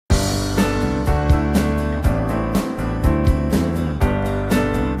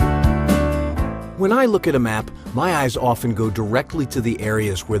When I look at a map, my eyes often go directly to the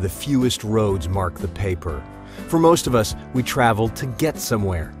areas where the fewest roads mark the paper. For most of us, we travel to get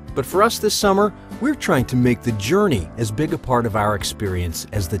somewhere. But for us this summer, we're trying to make the journey as big a part of our experience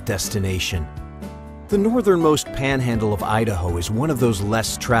as the destination. The northernmost panhandle of Idaho is one of those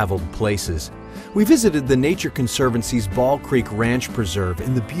less traveled places. We visited the Nature Conservancy's Ball Creek Ranch Preserve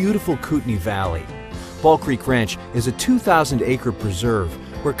in the beautiful Kootenai Valley. Ball Creek Ranch is a 2,000-acre preserve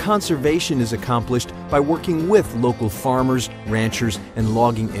where conservation is accomplished by working with local farmers, ranchers, and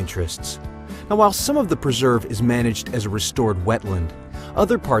logging interests. Now, while some of the preserve is managed as a restored wetland,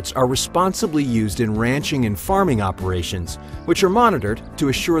 other parts are responsibly used in ranching and farming operations, which are monitored to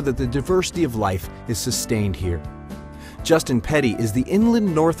assure that the diversity of life is sustained here. Justin Petty is the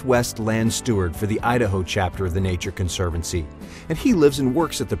Inland Northwest Land Steward for the Idaho chapter of the Nature Conservancy, and he lives and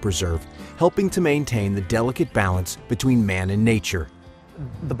works at the preserve, helping to maintain the delicate balance between man and nature.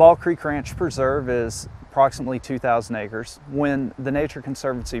 The Ball Creek Ranch Preserve is approximately 2,000 acres. When the Nature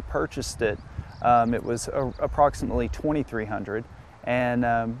Conservancy purchased it, it was approximately 2,300,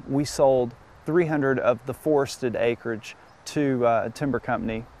 and we sold 300 of the forested acreage to a timber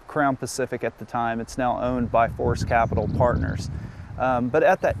company, Crown Pacific at the time. It's now owned by Forest Capital Partners. But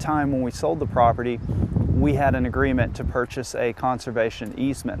at that time when we sold the property, we had an agreement to purchase a conservation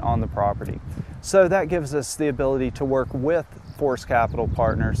easement on the property. So that gives us the ability to work with Forest Capital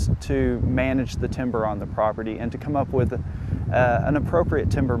Partners to manage the timber on the property and to come up with an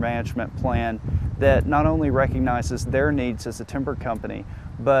appropriate timber management plan that not only recognizes their needs as a timber company,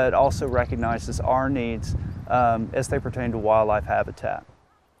 but also recognizes our needs as they pertain to wildlife habitat.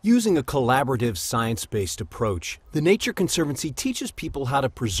 Using a collaborative, science-based approach, the Nature Conservancy teaches people how to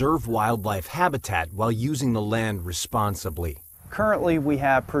preserve wildlife habitat while using the land responsibly. Currently, we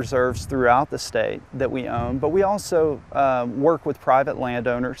have preserves throughout the state that we own, but we also work with private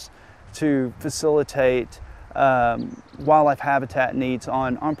landowners to facilitate wildlife habitat needs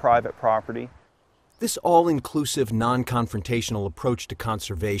on private property. This all-inclusive, non-confrontational approach to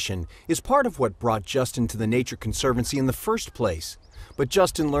conservation is part of what brought Justin to the Nature Conservancy in the first place. But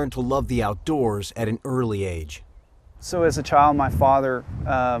Justin learned to love the outdoors at an early age. So as a child, my father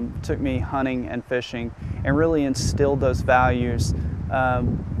took me hunting and fishing and really instilled those values,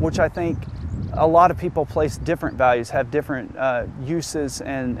 which I think a lot of people place different values, have different uses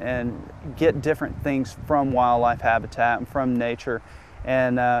and get different things from wildlife habitat and from nature.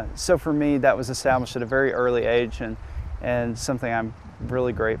 And so for me, that was established at a very early age and something I'm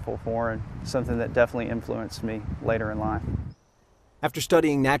really grateful for and something that definitely influenced me later in life. After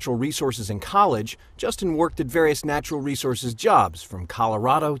studying natural resources in college, Justin worked at various natural resources jobs from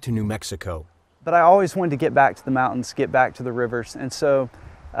Colorado to New Mexico. But I always wanted to get back to the mountains, get back to the rivers, and so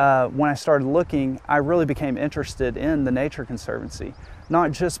when I started looking, I really became interested in the Nature Conservancy,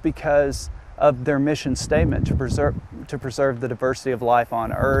 not just because of their mission statement to preserve the diversity of life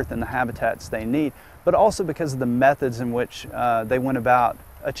on Earth and the habitats they need, but also because of the methods in which they went about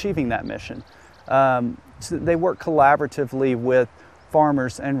achieving that mission. So they work collaboratively with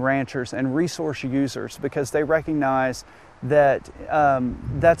farmers and ranchers and resource users because they recognize that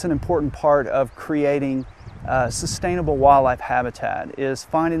that's an important part of creating sustainable wildlife habitat, is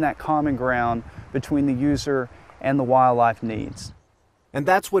finding that common ground between the user and the wildlife needs. And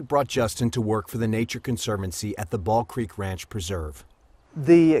that's what brought Justin to work for the Nature Conservancy at the Ball Creek Ranch Preserve.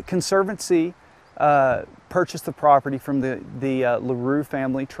 The Conservancy purchased the property from the LaRue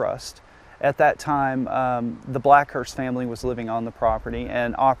Family Trust. At that time, the Blackhurst family was living on the property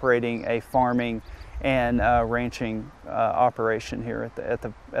and operating a farming and ranching operation here at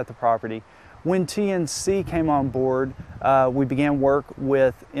the property. When TNC came on board, we began work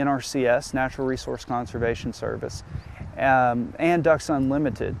with NRCS, Natural Resource Conservation Service, and Ducks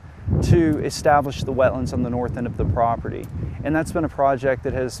Unlimited to establish the wetlands on the north end of the property. And that's been a project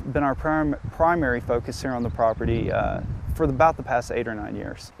that has been our primary focus here on the property for about the past 8 or 9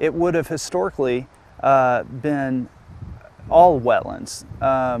 years. It would have historically been all wetlands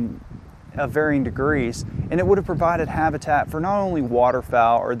of varying degrees, and it would have provided habitat for not only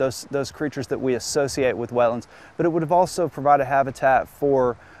waterfowl or those creatures that we associate with wetlands, but it would have also provided habitat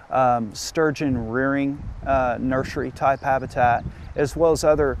for sturgeon rearing nursery type habitat, as well as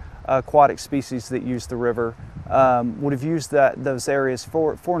other aquatic species that use the river would have used those areas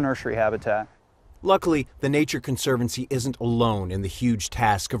for nursery habitat. Luckily, the Nature Conservancy isn't alone in the huge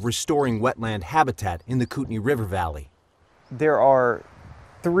task of restoring wetland habitat in the Kootenai River Valley. There are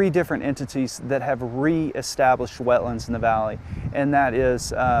 3 different entities that have re-established wetlands in the valley, and that is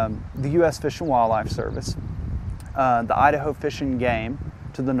the U.S. Fish and Wildlife Service, the Idaho Fish and Game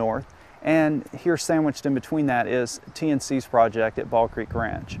to the north, and here sandwiched in between that is TNC's project at Ball Creek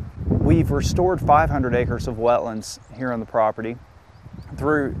Ranch. We've restored 500 acres of wetlands here on the property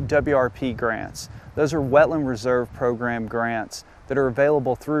through WRP grants. Those are Wetland Reserve Program grants that are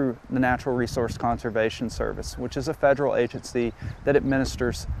available through the Natural Resource Conservation Service, which is a federal agency that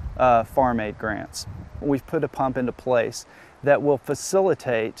administers farm aid grants. We've put a pump into place that will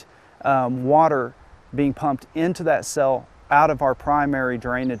facilitate water being pumped into that cell out of our primary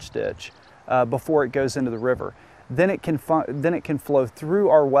drainage ditch before it goes into the river. Then it can flow through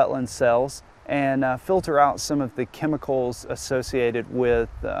our wetland cells and filter out some of the chemicals associated with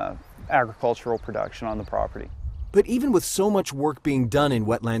agricultural production on the property. But even with so much work being done in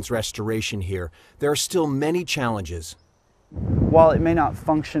wetlands restoration here, there are still many challenges. While it may not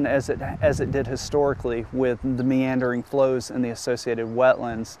function as it did historically with the meandering flows in the associated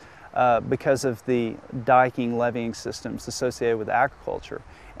wetlands because of the diking leveeing systems associated with agriculture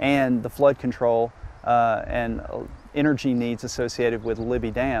and the flood control and energy needs associated with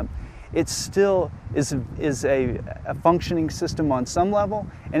Libby Dam, it still is a functioning system on some level,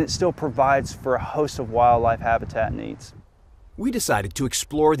 and it still provides for a host of wildlife habitat needs. We decided to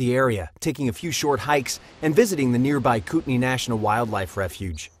explore the area, taking a few short hikes and visiting the nearby Kootenai National Wildlife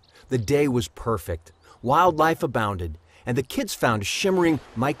Refuge. The day was perfect. Wildlife abounded, and the kids found shimmering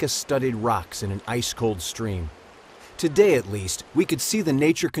mica-studded rocks in an ice-cold stream. Today, at least, we could see the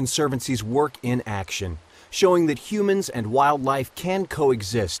Nature Conservancy's work in action, showing that humans and wildlife can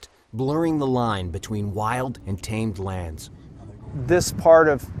coexist, blurring the line between wild and tamed lands. This part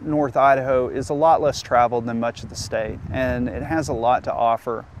of North Idaho is a lot less traveled than much of the state, and it has a lot to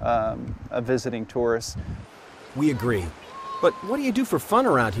offer a visiting tourist. We agree. But what do you do for fun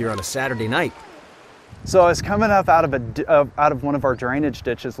around here on a Saturday night? So I was coming up out of one of our drainage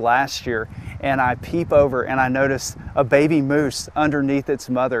ditches last year, and I peep over and I notice a baby moose underneath its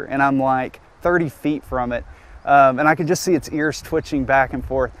mother, and I'm like 30 feet from it, and I can just see its ears twitching back and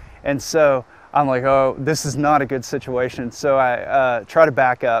forth. And so I'm like, oh, this is not a good situation. So I try to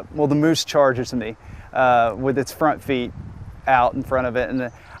back up. Well, the moose charges me with its front feet out in front of it,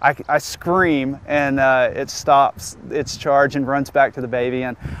 and I scream, and it stops its charge and runs back to the baby.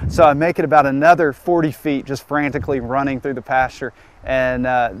 And so I make it about another 40 feet just frantically running through the pasture, and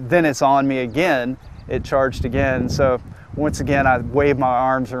then it's on me again. It charged again. So once again, I waved my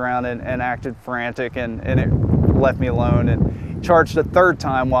arms around and acted frantic, and it left me alone and charged a third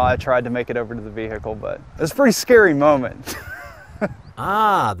time while I tried to make it over to the vehicle. But it was a pretty scary moment.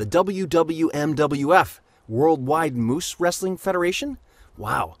 Ah, the WWMWF, Worldwide Moose Wrestling Federation?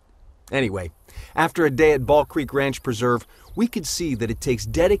 Wow. Anyway, after a day at Ball Creek Ranch Preserve, we could see that it takes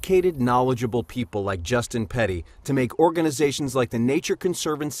dedicated, knowledgeable people like Justin Petty to make organizations like the Nature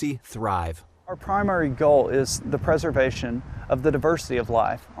Conservancy thrive. Our primary goal is the preservation of the diversity of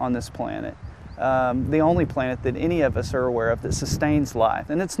life on this planet. The only planet that any of us are aware of that sustains life.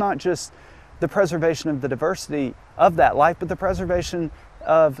 And it's not just the preservation of the diversity of that life, but the preservation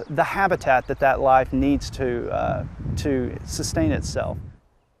of the habitat that life needs to sustain itself.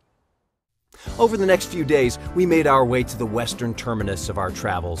 Over the next few days, we made our way to the western terminus of our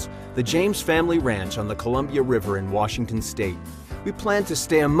travels, the James Family Ranch on the Columbia River in Washington State. We planned to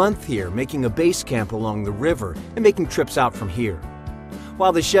stay a month here, making a base camp along the river and making trips out from here.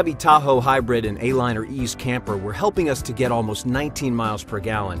 While the Chevy Tahoe Hybrid and A-Liner Ease camper were helping us to get almost 19 miles per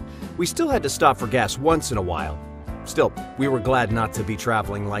gallon, we still had to stop for gas once in a while. Still, we were glad not to be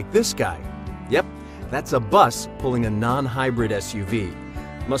traveling like this guy. Yep, that's a bus pulling a non-hybrid SUV.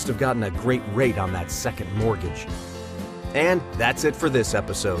 Must have gotten a great rate on that second mortgage. And that's it for this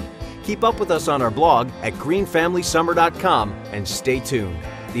episode. Keep up with us on our blog at greenfamilysummer.com and stay tuned.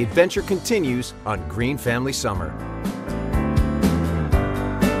 The adventure continues on Green Family Summer.